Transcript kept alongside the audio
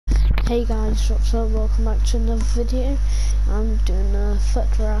Hey guys, what's up? Welcome back to another video. I'm doing a foot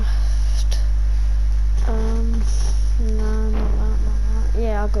draft. No, not that.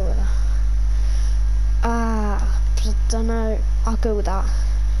 Yeah, I'll go with that. I don't know. I'll go with that.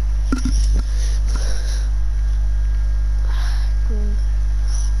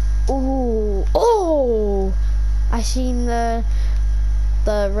 Oh! I seen the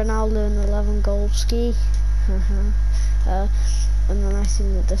Ronaldo and 11 goal ski. And then I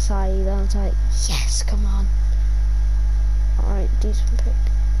seen the decide, and I was like, yes, come on. Alright, decent pick.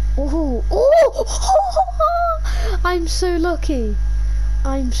 Oh! I'm so lucky.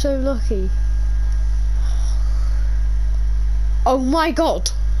 I'm so lucky. Oh my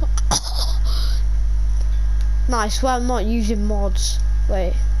god. Nice, well, I'm not using mods.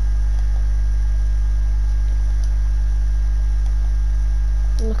 Wait.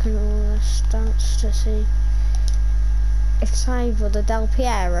 Looking at all the stats to see. It's either the Del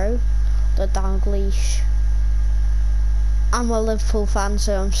Piero or the Dalglish. I'm a Liverpool fan,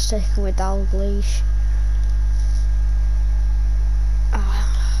 so I'm sticking with Dalglish.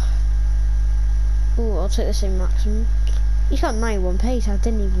 Ooh, I'll take the same maximum. He's got 91 pace, I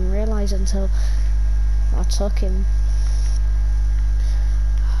didn't even realise until I took him.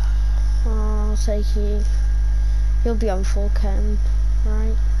 I'll take you. You'll be on full chem,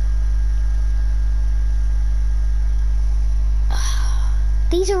 right?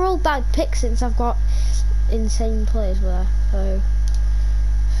 These are all bad picks since I've got insane players there. So,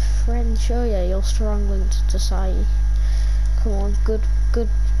 French, oh yeah, you're strong linked to Desai. Come on, good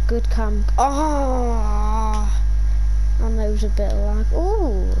cam. Oh, I know it was a bit of lag.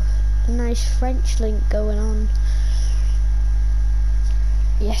 Oh, nice French link going on.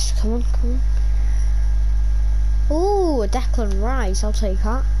 Yes, come on. Oh, Declan Rice, I'll take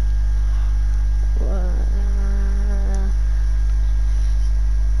that.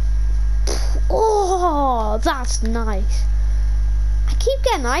 Oh, that's nice. I keep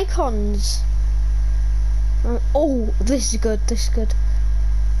getting icons. Oh, this is good.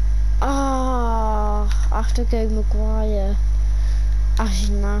 I have to go Maguire.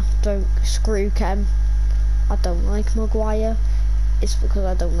 Actually, nah, don't. Screw Kem. I don't like Maguire. It's because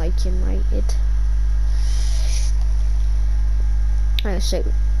I don't like United. So,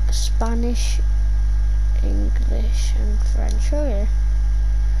 Spanish, English, and French. Oh yeah.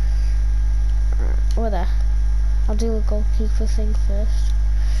 Whatever. I'll do a goalkeeper thing first.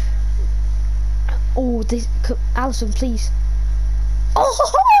 Oh, this Allison, please.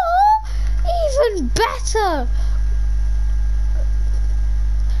 Oh, even better.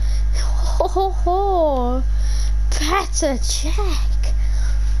 Oh, better check.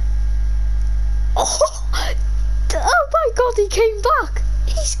 Oh my god, he came back.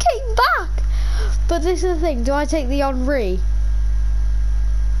 He's came back. But this is the thing. Do I take the Henri?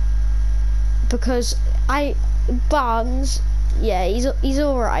 Because Barnes, yeah, he's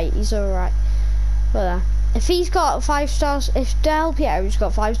alright. But if he's got 5 stars, if Del Piero's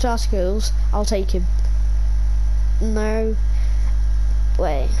got 5-star skills, I'll take him. No,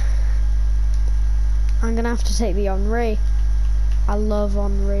 wait, I'm gonna have to take the Henri. I love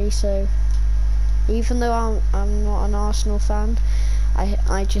Henri, so even though I'm not an Arsenal fan,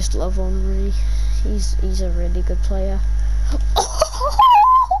 I just love Henri. He's a really good player.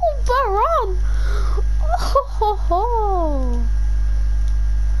 Baron! Oh,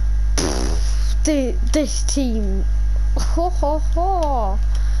 this team.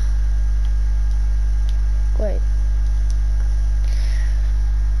 Wait.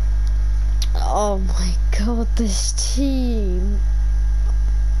 Oh my god, this team.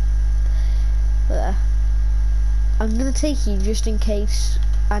 There. I'm gonna take you just in case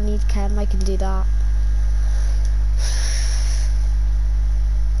I need Chem. I can do that.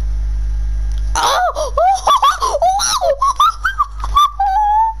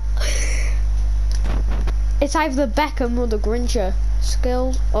 It's either the Beckham or the Grincher.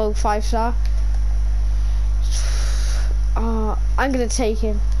 Skill, 5-star. I'm gonna take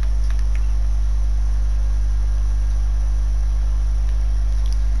him.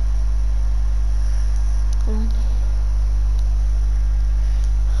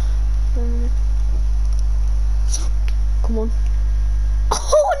 Come on.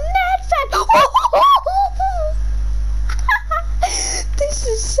 Oh, Nedved! This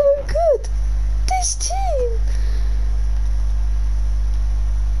is so good. This team.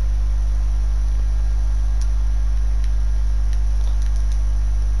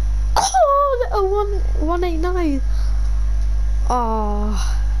 Oh, 189. Oh,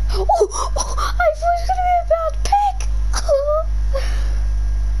 I thought it was gonna be a bad pick.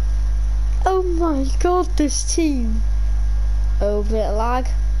 Oh my god, this team. Oh, bit of lag.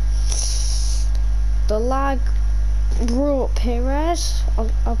 the lag brought Perez.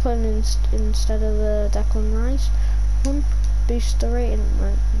 I'll put him in instead of the Declan Rice one. Boost the rating.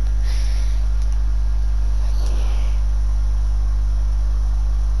 Right.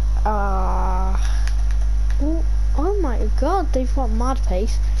 Oh my god, they've got mad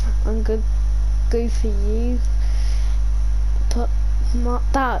pace. I'm good. Go for you. But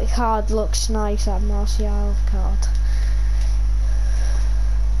that card looks nice. That Martial card.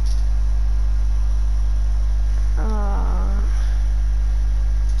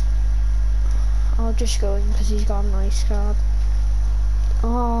 I'll just go in because he's got a nice card.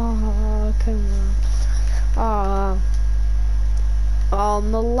 Oh, come on.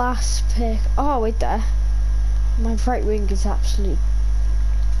 On the last pick. Oh, wait there. My right wing is absolute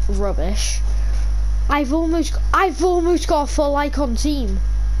rubbish. I've almost got a full icon team.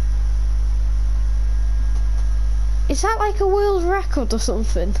 Is that like a world record or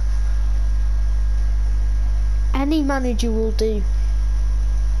something? Any manager will do.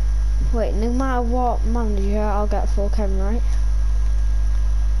 Wait, no matter what manager, I'll get full chem, right?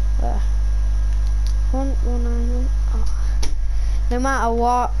 There. 191. Oh. No matter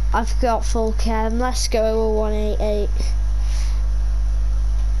what, I've got full chem. Let's go with 188.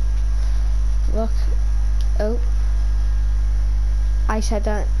 Look. Oh. I said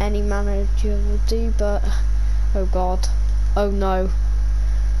that any manager will do, but oh god. Oh no.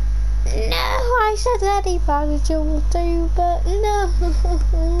 No, I said any manager will do, but no.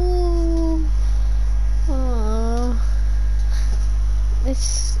 Oh.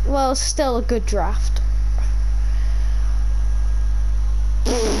 It's still a good draft.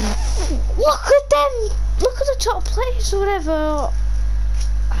 Look at them! Look at the top players or whatever.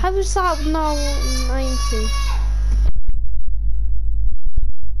 How is that now 90?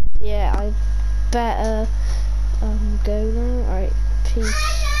 Yeah, I better go now. Alright,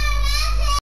 peace.